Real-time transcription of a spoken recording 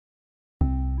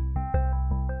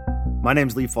My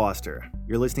name's Lee Foster.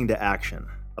 You're listening to Action,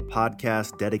 a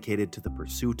podcast dedicated to the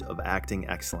pursuit of acting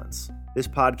excellence. This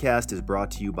podcast is brought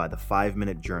to you by the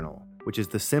 5-Minute Journal, which is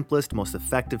the simplest, most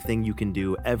effective thing you can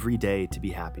do every day to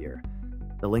be happier.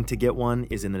 The link to get one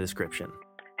is in the description.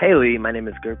 Hey Lee, my name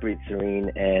is Gurpreet Serene,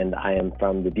 and I am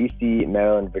from the DC,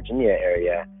 Maryland, Virginia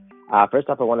area. First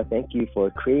off, I want to thank you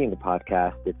for creating the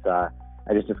podcast. I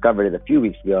just discovered it a few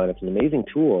weeks ago, and it's an amazing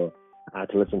tool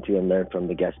to listen to and learn from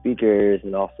the guest speakers,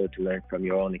 and also to learn from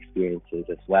your own experiences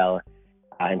as well.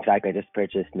 In fact, I just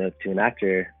purchased Notes to an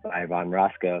Actor by Ron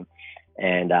Marasco,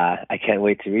 and I can't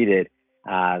wait to read it.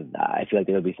 I feel like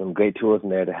there'll be some great tools in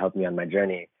there to help me on my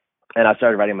journey. And I've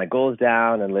started writing my goals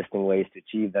down and listing ways to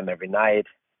achieve them every night.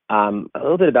 A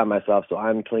little bit about myself. So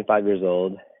I'm 25 years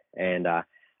old, and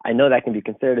I know that can be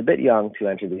considered a bit young to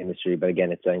enter the industry, but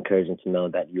again, it's encouraging to know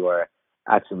that you are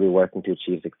actively working to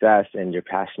achieve success, and your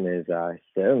passion has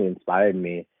certainly inspired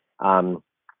me. I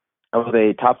was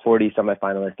a top 40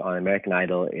 semifinalist on American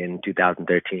Idol in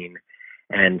 2013,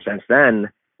 and since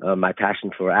then, my passion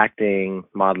for acting,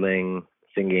 modeling,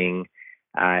 singing,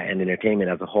 and entertainment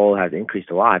as a whole has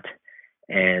increased a lot,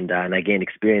 and I gained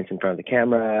experience in front of the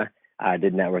camera. I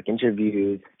did network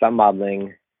interviews, some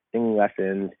modeling, singing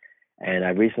lessons, and I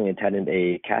recently attended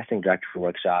a casting director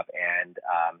workshop and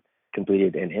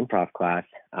completed an improv class.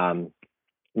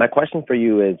 My question for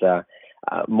you is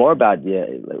more about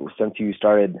you. Since you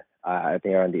started, I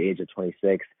think around the age of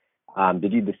 26,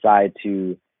 did you decide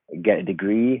to get a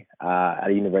degree at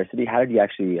a university? How did you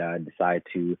actually decide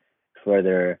to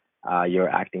further your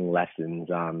acting lessons?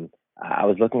 I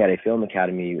was looking at a film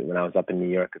academy when I was up in New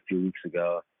York a few weeks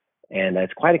ago, and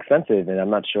it's quite expensive, and I'm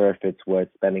not sure if it's worth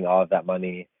spending all of that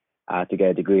money to get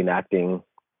a degree in acting.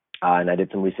 And I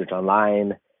did some research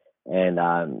online, and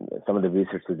some of the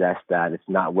research suggests that it's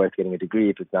not worth getting a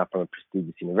degree if it's not from a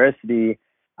prestigious university.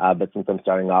 But since I'm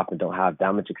starting off and don't have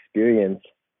that much experience,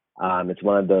 it's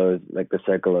one of those, like the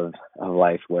circle of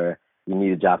life where you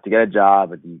need a job to get a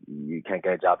job, but you can't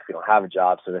get a job if you don't have a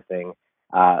job, sort of thing.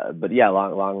 But yeah,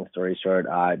 long story short,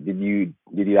 did you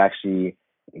actually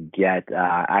get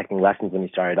acting lessons when you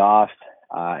started off,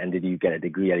 and did you get a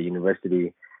degree at a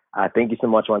university? Thank you so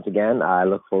much once again. I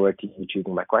look forward to you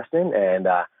choosing my question, and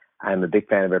I'm a big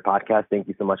fan of your podcast. Thank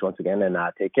you so much once again, and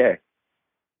take care.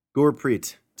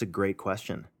 Gurpreet, it's a great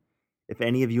question. If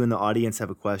any of you in the audience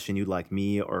have a question you'd like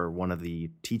me or one of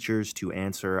the teachers to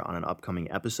answer on an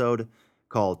upcoming episode,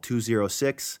 call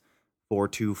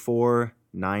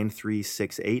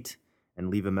 206-424-9368 and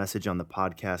leave a message on the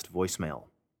podcast voicemail.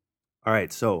 All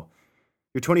right, so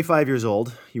you're 25 years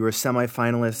old, you were a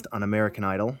semifinalist on American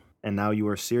Idol, and now you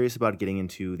are serious about getting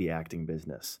into the acting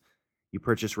business. You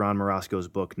purchased Ron Marasco's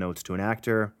book, Notes to an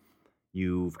Actor,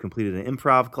 you've completed an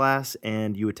improv class,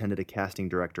 and you attended a casting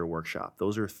director workshop.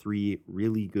 Those are 3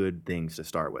 really good things to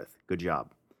start with. Good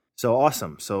job. So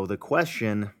awesome. So the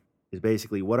question is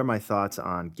basically, what are my thoughts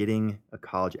on getting a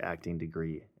college acting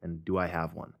degree, and do I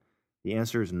have one? The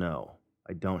answer is no,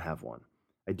 I don't have one.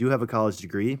 I do have a college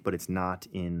degree, but it's not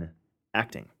in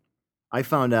acting. I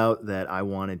found out that I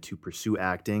wanted to pursue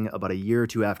acting about a year or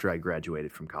 2 after I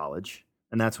graduated from college,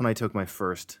 and that's when I took my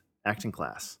first acting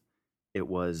class. It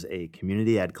was a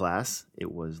community ed class. It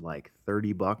was like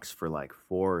 $30 for like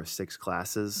 4 or 6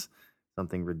 classes,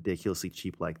 something ridiculously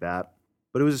cheap like that.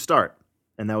 But it was a start,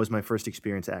 and that was my first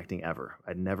experience acting ever.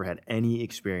 I'd never had any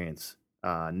experience,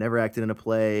 never acted in a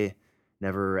play,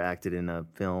 never acted in a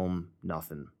film,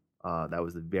 nothing. That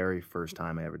was the very first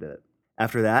time I ever did it.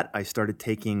 After that, I started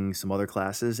taking some other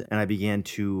classes, and I began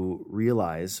to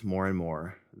realize more and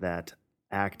more that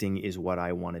acting is what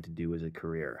I wanted to do as a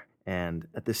career. And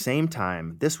at the same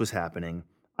time this was happening,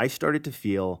 I started to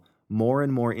feel more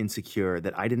and more insecure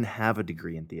that I didn't have a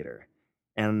degree in theater.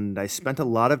 And I spent a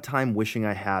lot of time wishing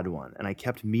I had one. And I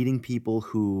kept meeting people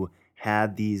who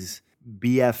had these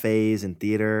BFAs in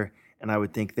theater, and I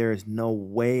would think, there is no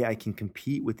way I can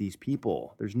compete with these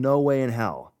people. There's no way in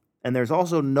hell. And there's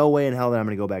also no way in hell that I'm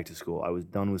going to go back to school. I was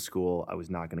done with school. I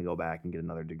was not going to go back and get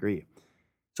another degree.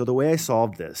 So the way I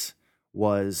solved this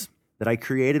was that I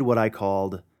created what I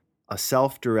called a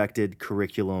self-directed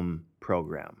curriculum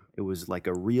program. It was like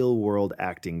a real-world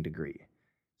acting degree.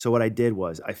 So what I did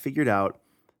was I figured out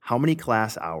how many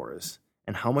class hours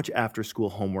and how much after-school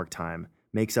homework time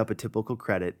makes up a typical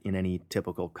credit in any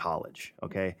typical college,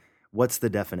 okay? What's the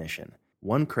definition?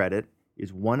 1 credit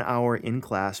is 1 hour in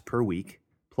class per week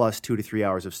plus 2 to 3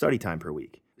 hours of study time per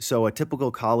week. So a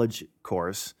typical college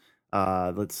course,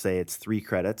 let's say it's 3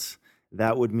 credits,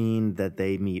 that would mean that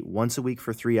they meet once a week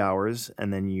for 3 hours,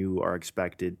 and then you are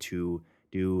expected to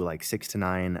do like 6 to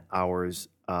 9 hours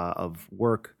of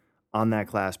work on that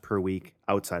class per week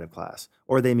outside of class,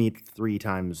 or they meet 3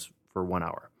 times for 1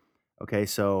 hour. Okay,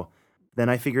 so then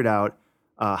I figured out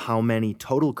how many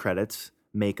total credits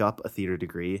make up a theater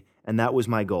degree, and that was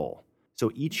my goal.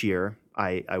 So each year,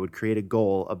 I would create a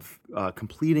goal of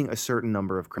completing a certain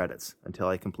number of credits until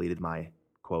I completed my,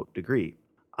 quote, degree.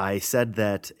 I said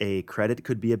that a credit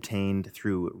could be obtained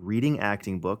through reading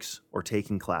acting books or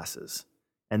taking classes.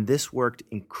 And this worked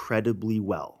incredibly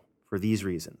well for these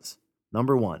reasons.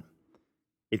 Number one,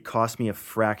 it cost me a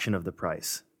fraction of the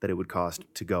price that it would cost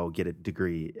to go get a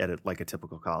degree at like a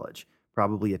typical college.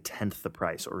 Probably a tenth the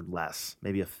price or less,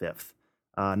 maybe a fifth.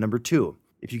 Number two,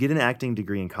 if you get an acting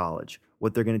degree in college,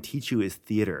 what they're going to teach you is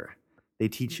theater. They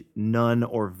teach none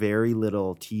or very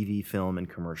little TV, film, and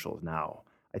commercials now.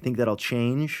 I think that'll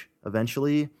change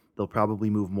eventually. They'll probably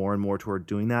move more and more toward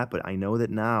doing that, but I know that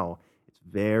now it's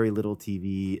very little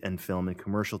TV and film and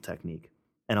commercial technique.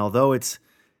 And although it's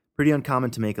pretty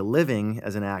uncommon to make a living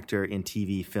as an actor in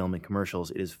TV, film, and commercials,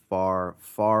 it is far,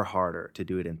 far harder to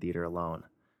do it in theater alone.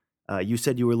 You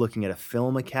said you were looking at a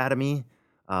film academy.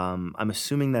 I'm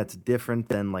assuming that's different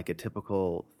than like a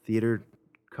typical theater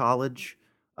college,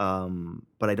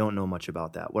 but I don't know much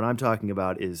about that. What I'm talking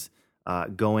about is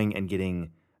going and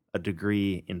getting a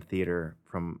degree in theater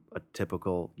from a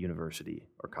typical university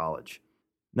or college.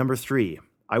 Number three,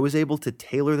 I was able to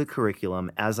tailor the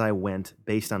curriculum as I went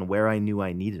based on where I knew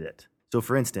I needed it. So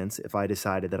for instance, if I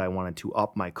decided that I wanted to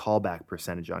up my callback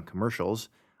percentage on commercials,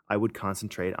 I would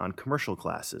concentrate on commercial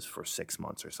classes for 6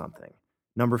 months or something.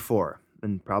 Number four,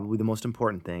 and probably the most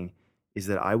important thing, is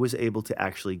that I was able to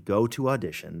actually go to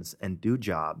auditions and do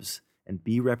jobs and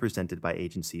be represented by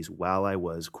agencies while I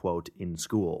was, quote, in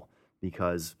school,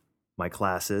 because my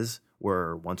classes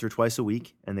were once or twice a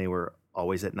week and they were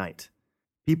always at night.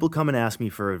 People come and ask me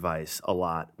for advice a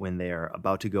lot when they're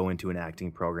about to go into an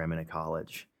acting program in a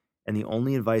college. And the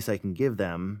only advice I can give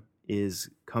them is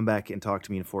come back and talk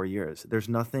to me in 4 years. There's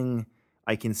nothing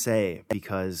I can say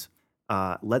because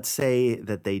let's say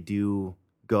that they do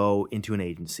go into an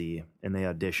agency and they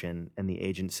audition and the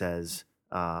agent says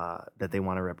that they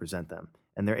want to represent them.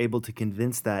 And they're able to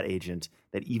convince that agent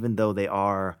that even though they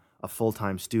are a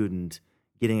full-time student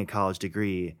getting a college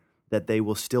degree, that they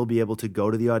will still be able to go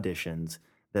to the auditions,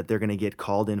 that they're going to get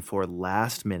called in for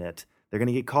last minute. They're going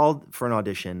to get called for an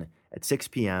audition at 6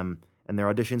 p.m., and their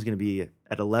audition is going to be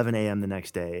at 11 a.m. the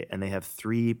next day, and they have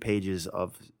 3 pages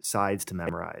of sides to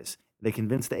memorize. They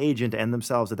convince the agent and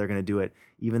themselves that they're going to do it,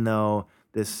 even though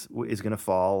this is going to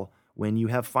fall when you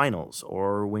have finals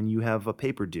or when you have a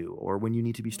paper due or when you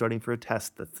need to be studying for a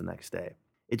test that's the next day.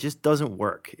 It just doesn't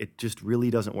work. It just really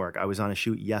doesn't work. I was on a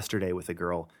shoot yesterday with a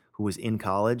girl who was in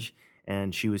college,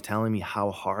 and she was telling me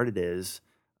how hard it is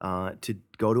to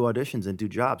go to auditions and do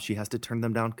jobs. She has to turn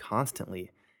them down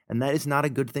constantly, and that is not a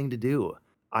good thing to do.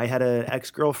 I had an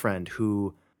ex-girlfriend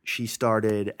who she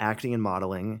started acting and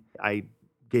modeling. I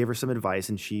gave her some advice,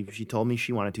 and she told me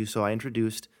she wanted to, so I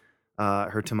introduced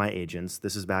her to my agents.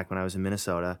 This is back when I was in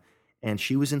Minnesota, and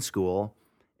she was in school,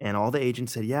 and all the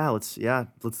agents said,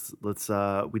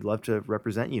 we'd love to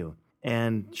represent you.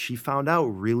 And she found out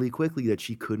really quickly that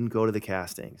she couldn't go to the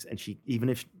castings. And she, even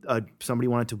if somebody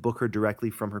wanted to book her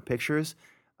directly from her pictures,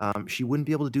 she wouldn't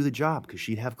be able to do the job because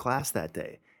she'd have class that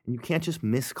day. And you can't just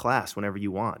miss class whenever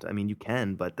you want. I mean, you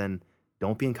can, but then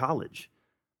don't be in college.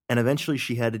 And eventually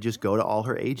she had to just go to all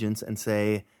her agents and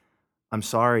say, I'm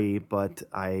sorry, but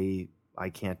I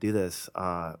can't do this.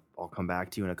 I'll come back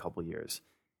to you in a couple years.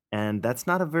 And it's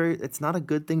not a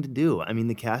good thing to do. I mean,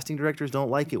 the casting directors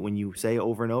don't like it when you say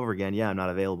over and over again, I'm not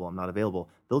available.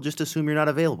 They'll just assume you're not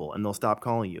available and they'll stop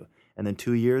calling you. And then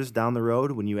 2 years down the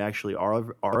road, when you actually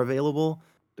are available,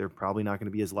 they're probably not going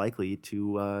to be as likely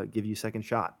to give you a second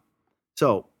shot.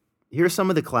 So here's some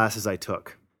of the classes I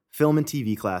took. Film and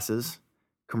TV classes,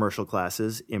 commercial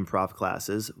classes, improv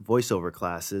classes, voiceover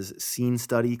classes, scene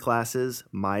study classes,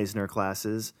 Meisner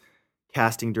classes,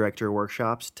 casting director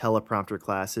workshops, teleprompter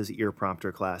classes, ear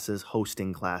prompter classes,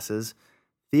 hosting classes,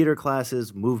 theater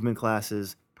classes, movement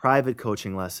classes, private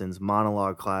coaching lessons,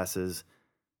 monologue classes,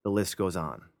 the list goes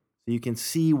on. So you can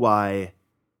see why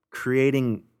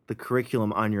creating the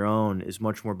curriculum on your own is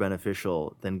much more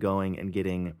beneficial than going and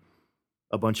getting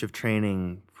a bunch of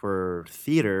training for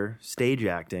theater, stage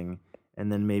acting,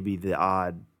 and then maybe the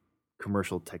odd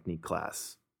commercial technique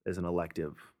class as an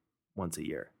elective once a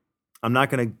year. I'm not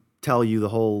going to tell you the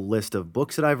whole list of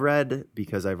books that I've read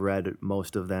because I've read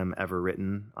most of them ever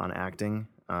written on acting,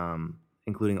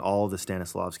 including all of the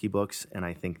Stanislavski books. And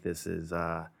I think this is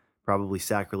probably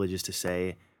sacrilegious to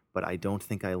say, but I don't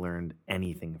think I learned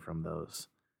anything from those.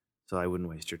 So I wouldn't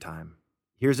waste your time.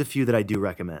 Here's a few that I do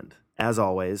recommend. As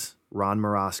always, Ron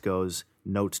Marasco's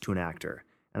Notes to an Actor.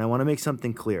 And I want to make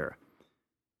something clear.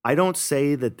 I don't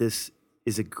say that this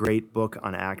is a great book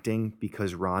on acting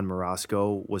because Ron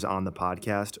Marasco was on the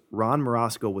podcast. Ron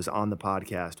Marasco was on the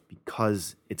podcast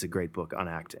because it's a great book on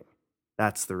acting.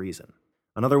 That's the reason.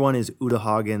 Another one is Uta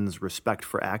Hagen's Respect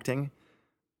for Acting.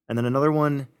 And then another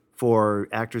one for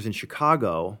actors in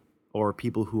Chicago or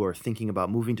people who are thinking about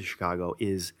moving to Chicago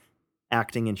is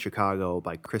Acting in Chicago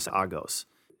by Chris Agos.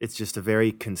 It's just a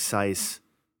very concise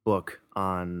book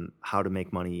on how to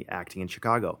make money acting in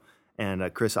Chicago.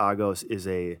 And Chris Agos is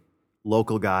a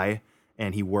local guy,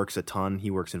 and he works a ton.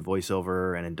 He works in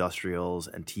voiceover and industrials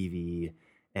and TV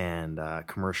and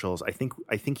commercials. I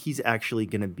think he's actually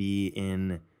going to be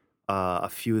in a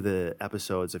few of the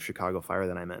episodes of Chicago Fire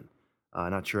that I'm in.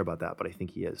 Not sure about that, but I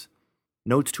think he is.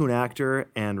 Notes to an Actor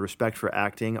and Respect for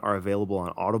Acting are available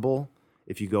on Audible.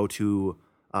 If you go to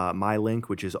my link,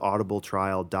 which is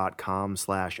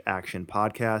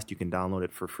audibletrial.com/actionpodcast, you can download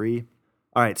it for free.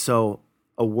 All right, so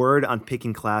a word on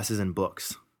picking classes and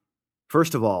books.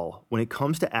 First of all, when it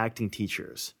comes to acting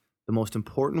teachers, the most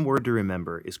important word to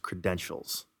remember is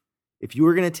credentials. If you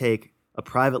were going to take a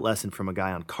private lesson from a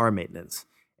guy on car maintenance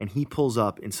and he pulls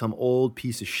up in some old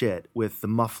piece of shit with the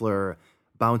muffler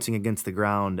bouncing against the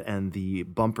ground and the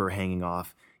bumper hanging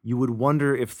off, you would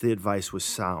wonder if the advice was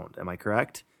sound. Am I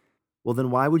correct? Well, then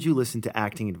why would you listen to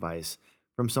acting advice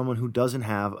from someone who doesn't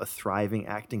have a thriving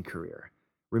acting career?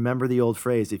 Remember the old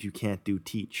phrase, if you can't do,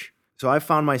 teach. So I've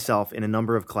found myself in a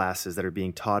number of classes that are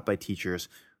being taught by teachers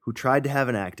who tried to have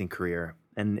an acting career,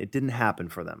 and it didn't happen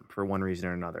for them for one reason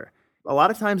or another. A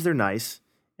lot of times they're nice,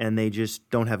 and they just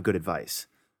don't have good advice.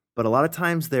 But a lot of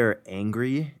times they're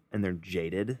angry, and they're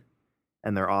jaded,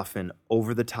 and they're often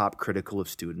over-the-top critical of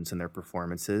students and their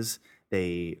performances.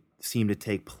 They seem to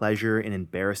take pleasure in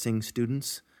embarrassing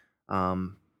students.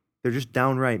 They're just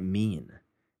downright mean.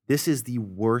 This is the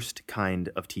worst kind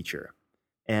of teacher,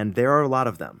 and there are a lot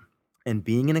of them. And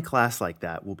being in a class like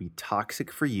that will be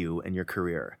toxic for you and your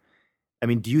career. I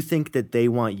mean, do you think that they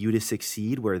want you to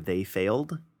succeed where they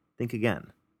failed? Think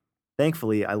again.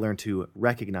 Thankfully, I learned to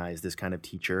recognize this kind of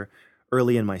teacher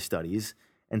early in my studies,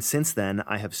 and since then,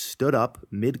 I have stood up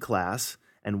mid-class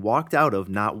and walked out of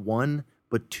not one,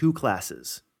 but 2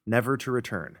 classes, never to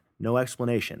return. No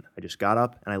explanation. I just got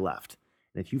up and I left.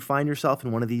 And if you find yourself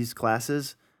in one of these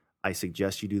classes, I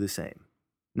suggest you do the same.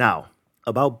 Now,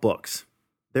 about books.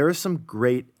 There are some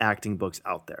great acting books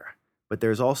out there, but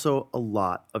there's also a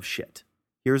lot of shit.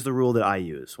 Here's the rule that I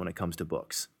use when it comes to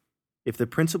books. If the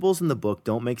principles in the book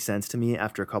don't make sense to me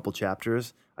after a couple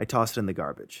chapters, I toss it in the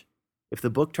garbage. If the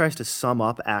book tries to sum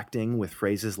up acting with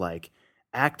phrases like,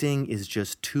 acting is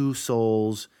just 2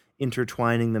 souls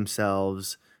intertwining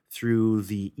themselves through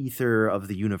the ether of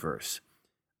the universe,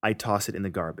 I toss it in the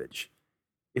garbage.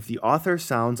 If the author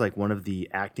sounds like one of the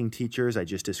acting teachers I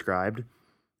just described,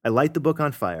 I light the book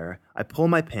on fire, I pull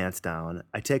my pants down,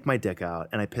 I take my dick out,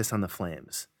 and I piss on the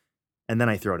flames. And then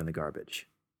I throw it in the garbage.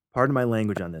 Pardon my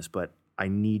language on this, but I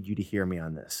need you to hear me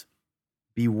on this.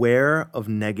 Beware of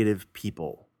negative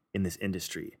people in this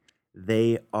industry.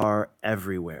 They are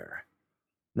everywhere.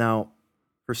 Now,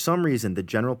 for some reason, the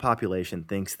general population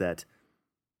thinks that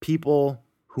people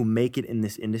who make it in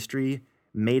this industry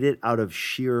made it out of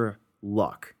sheer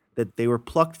luck, that they were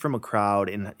plucked from a crowd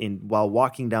while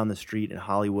walking down the street in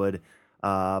Hollywood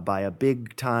by a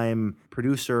big-time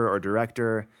producer or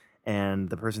director, and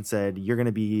the person said, you're going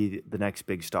to be the next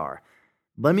big star.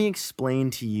 Let me explain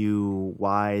to you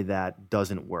why that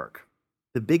doesn't work.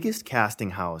 The biggest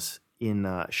casting house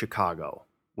in Chicago,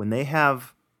 when they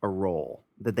have a role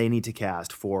that they need to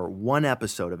cast for one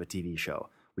episode of a TV show,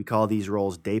 we call these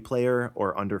roles day player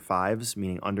or under 5s,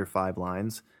 meaning under 5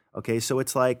 lines. Okay, so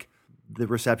it's like the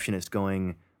receptionist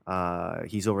going,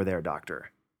 he's over there,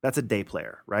 doctor. That's a day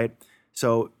player, right?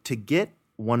 So to get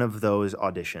one of those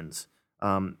auditions,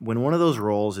 when one of those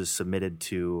roles is submitted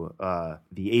to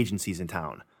the agencies in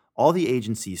town, all the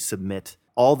agencies submit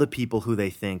all the people who they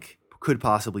think could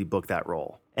possibly book that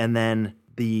role. And then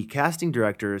the casting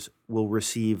directors will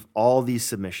receive all these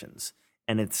submissions.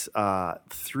 And it's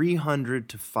 300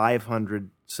 to 500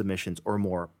 submissions or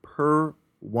more per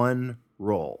one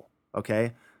role,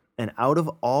 okay? And out of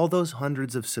all those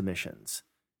hundreds of submissions,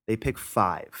 they pick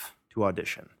 5 to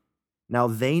audition. Now,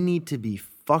 they need to be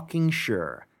fucking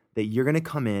sure that you're going to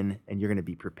come in and you're going to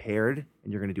be prepared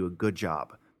and you're going to do a good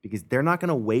job, because they're not going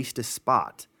to waste a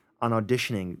spot on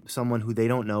auditioning someone who they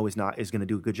don't know is going to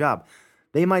do a good job.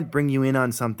 They might bring you in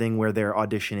on something where they're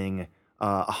auditioning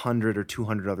 100 or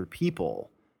 200 other people,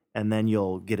 and then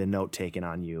you'll get a note taken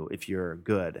on you if you're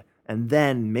good. And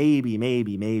then maybe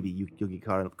you'll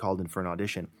get called in for an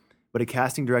audition. But a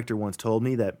casting director once told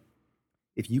me that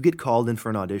If you get called in for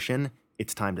an audition,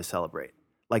 it's time to celebrate.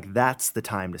 Like, that's the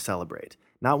time to celebrate.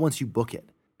 Not once you book it,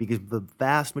 because the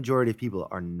vast majority of people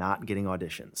are not getting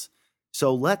auditions.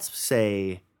 So let's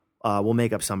say we'll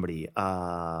make up somebody,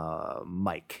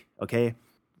 Mike, okay?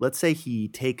 Let's say he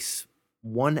takes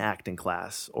one acting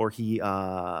class, or he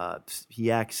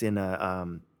acts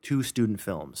in 2 student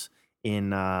films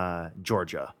in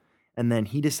Georgia, and then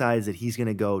he decides that he's going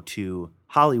to go to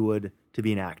Hollywood to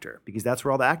be an actor, because that's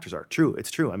where all the actors are. True, it's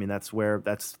true. I mean, that's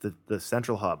the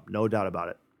central hub, no doubt about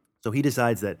it. So he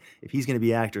decides that if he's going to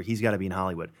be an actor, he's got to be in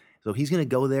Hollywood. So he's going to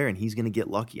go there and he's going to get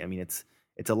lucky. I mean, it's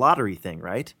a lottery thing,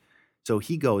 right? So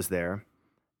he goes there,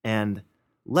 and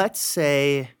let's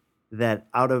say that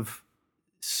out of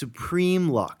supreme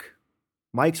luck,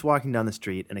 Mike's walking down the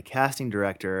street and a casting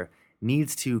director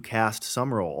needs to cast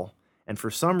some role, and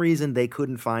for some reason they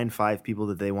couldn't find 5 people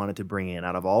that they wanted to bring in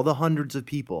out of all the hundreds of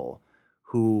people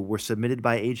who were submitted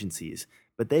by agencies.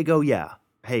 But they go, yeah,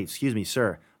 hey, excuse me,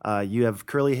 sir, you have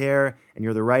curly hair and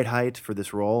you're the right height for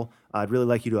this role. I'd really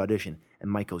like you to audition.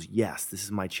 And Mike goes, yes, this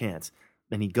is my chance.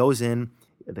 Then he goes in,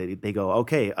 they go,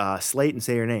 okay, slate and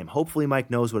say your name. Hopefully Mike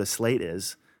knows what a slate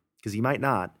is, because he might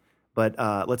not, but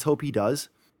let's hope he does.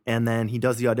 And then he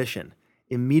does the audition.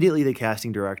 Immediately the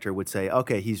casting director would say,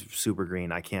 okay, he's super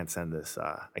green. I can't send this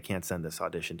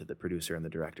audition to the producer and the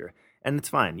director. And it's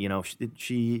fine. You know,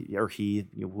 she or he,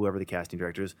 whoever the casting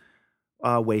director is,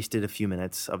 wasted a few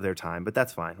minutes of their time, but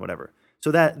that's fine, whatever.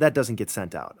 So that doesn't get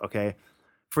sent out, okay?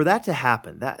 For that to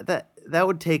happen, that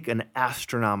would take an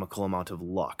astronomical amount of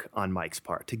luck on Mike's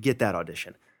part to get that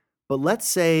audition. But let's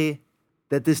say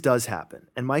that this does happen,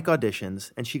 and Mike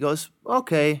auditions, and she goes,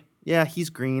 okay, yeah, he's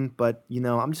green, but,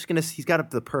 he's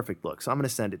got the perfect look, so I'm going to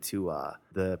send it to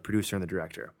the producer and the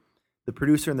director. The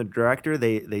producer and the director,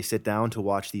 they sit down to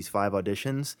watch these 5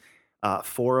 auditions.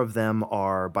 4 of them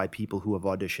are by people who have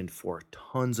auditioned for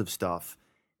tons of stuff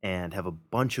and have a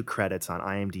bunch of credits on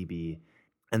IMDb,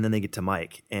 and then they get to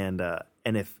Mike. And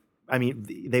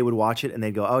they would watch it and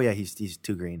they'd go, oh yeah, he's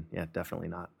too green. Yeah, definitely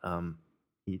not.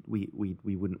 We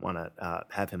wouldn't want to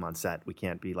have him on set. We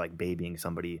can't be like babying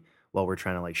somebody while we're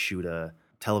trying to like shoot a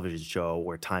television show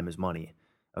where time is money.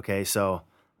 Okay, so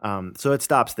it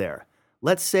stops there.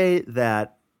 Let's say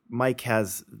that Mike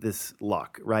has this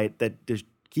luck, right? That just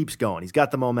keeps going. He's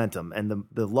got the momentum, and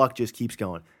the luck just keeps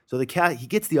going. So he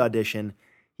gets the audition.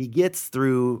 He gets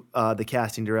through the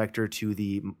casting director to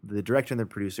the director and the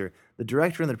producer. The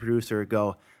director and the producer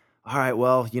go, all right,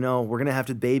 well, we're going to have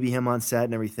to baby him on set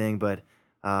and everything, but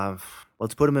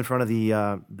let's put him in front of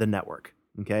the network,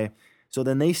 okay? So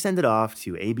then they send it off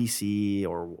to ABC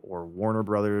or Warner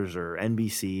Brothers or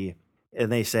NBC,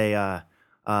 and they say,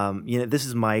 this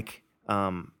is Mike.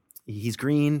 He's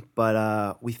green,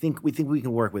 but we think we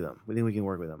can work with him. We think we can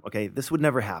work with him. Okay, this would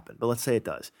never happen, but let's say it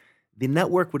does. The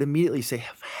network would immediately say,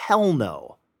 hell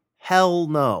no. Hell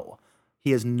no.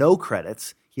 He has no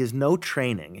credits. He has no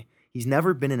training. He's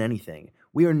never been in anything.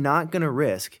 We are not going to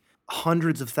risk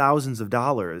hundreds of thousands of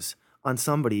dollars on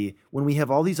somebody when we have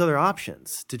all these other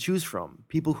options to choose from,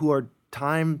 people who are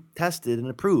time tested and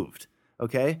approved.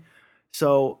 Okay,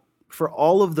 so for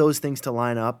all of those things to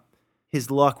line up,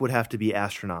 his luck would have to be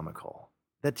astronomical.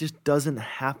 That just doesn't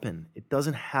happen. It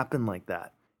doesn't happen like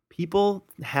that. People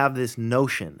have this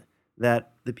notion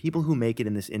that the people who make it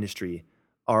in this industry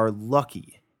are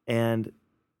lucky, and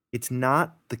it's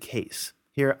not the case.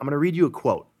 Here, I'm going to read you a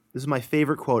quote. This is my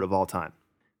favorite quote of all time.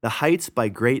 The heights by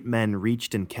great men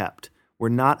reached and kept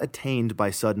were not attained by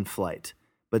sudden flight,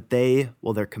 but they,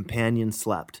 while their companions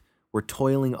slept, were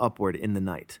toiling upward in the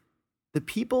night. The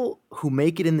people who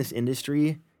make it in this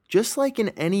industry, just like in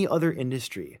any other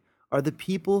industry, are the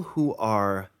people who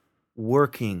are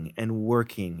working and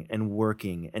working and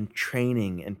working and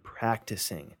training and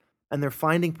practicing. And they're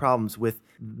finding problems with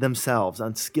themselves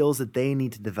on skills that they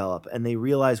need to develop. And they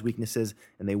realize weaknesses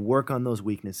and they work on those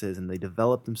weaknesses and they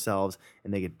develop themselves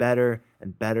and they get better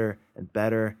and better and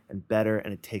better and better.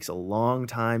 And it takes a long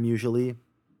time usually.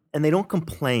 And they don't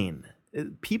complain.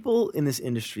 People in this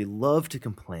industry love to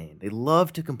complain. They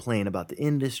love to complain about the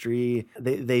industry.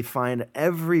 They find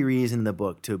every reason in the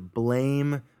book to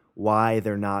blame why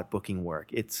they're not booking work.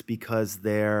 It's because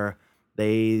they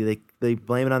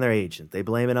blame it on their agent. They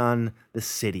blame it on the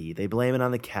city. They blame it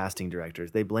on the casting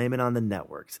directors. They blame it on the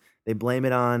networks. They blame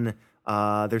it on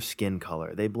their skin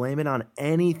color. They blame it on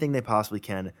anything they possibly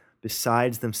can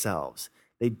besides themselves.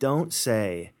 They don't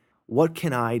say, what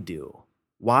can I do?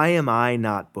 Why am I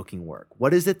not booking work?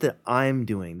 What is it that I'm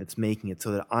doing that's making it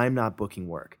so that I'm not booking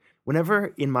work?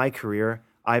 Whenever in my career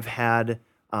I've had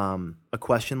a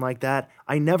question like that,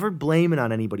 I never blame it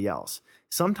on anybody else.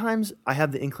 Sometimes I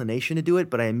have the inclination to do it,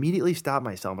 but I immediately stop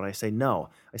myself and I say, no.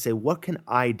 I say, what can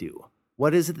I do?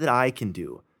 What is it that I can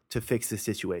do to fix this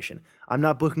situation? I'm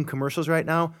not booking commercials right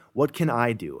now. What can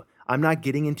I do? I'm not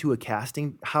getting into a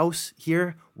casting house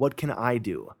here. What can I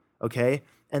do? Okay?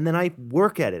 And then I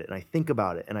work at it and I think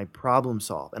about it and I problem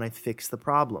solve and I fix the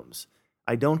problems.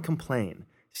 I don't complain.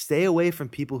 Stay away from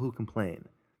people who complain.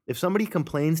 If somebody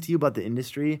complains to you about the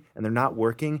industry and they're not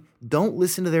working, don't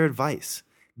listen to their advice.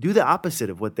 Do the opposite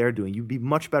of what they're doing. You'd be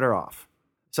much better off.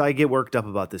 So I get worked up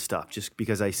about this stuff just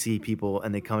because I see people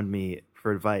and they come to me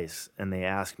for advice and they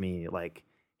ask me like,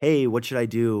 hey, what should I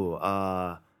do?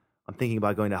 I'm thinking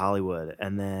about going to Hollywood.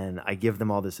 And then I give them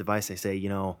all this advice. I say,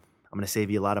 I'm going to save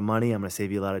you a lot of money. I'm going to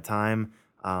save you a lot of time.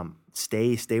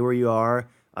 Stay where you are.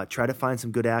 Try to find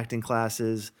some good acting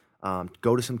classes.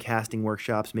 Go to some casting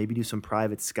workshops. Maybe do some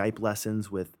private Skype lessons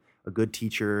with a good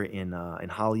teacher in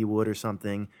Hollywood or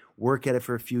something. Work at it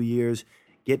for a few years.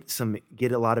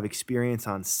 Get a lot of experience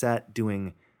on set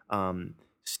doing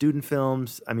student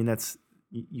films. I mean,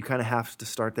 you kind of have to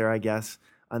start there, I guess,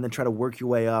 and then try to work your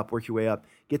way up.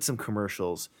 Get some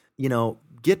commercials.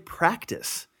 Get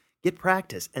practice,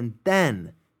 and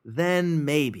then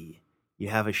maybe you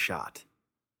have a shot.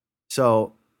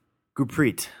 So,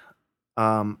 Gurpreet,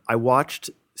 I watched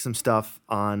some stuff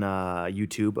on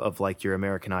YouTube of like your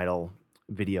American Idol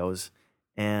videos,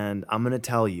 and I'm going to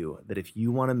tell you that if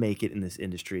you want to make it in this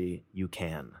industry, you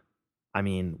can. I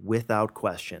mean, without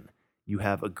question. You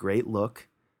have a great look.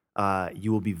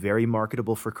 You will be very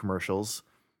marketable for commercials.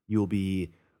 You will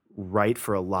be right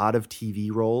for a lot of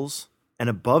TV roles. And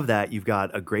above that, you've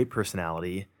got a great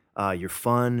personality. You're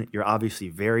fun. You're obviously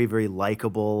very, very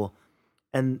likable.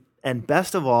 And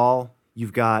best of all,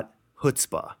 you've got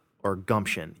chutzpah or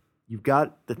gumption. You've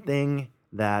got the thing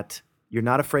that you're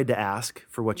not afraid to ask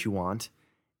for what you want.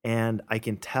 And I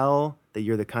can tell that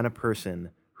you're the kind of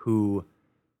person who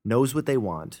knows what they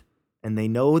want and they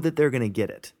know that they're going to get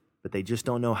it, but they just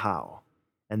don't know how.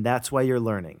 And that's why you're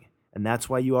learning. And that's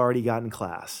why you already got in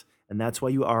class. And that's why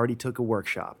you already took a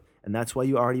workshop. And that's why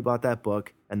you already bought that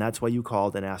book. And that's why you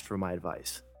called and asked for my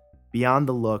advice. Beyond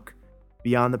the look,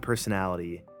 beyond the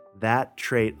personality, that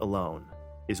trait alone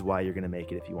is why you're going to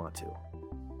make it if you want to.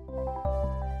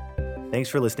 Thanks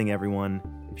for listening, everyone.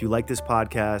 If you like this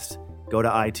podcast, go to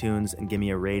iTunes and give me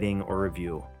a rating or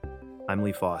review. I'm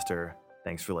Lee Foster.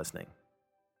 Thanks for listening.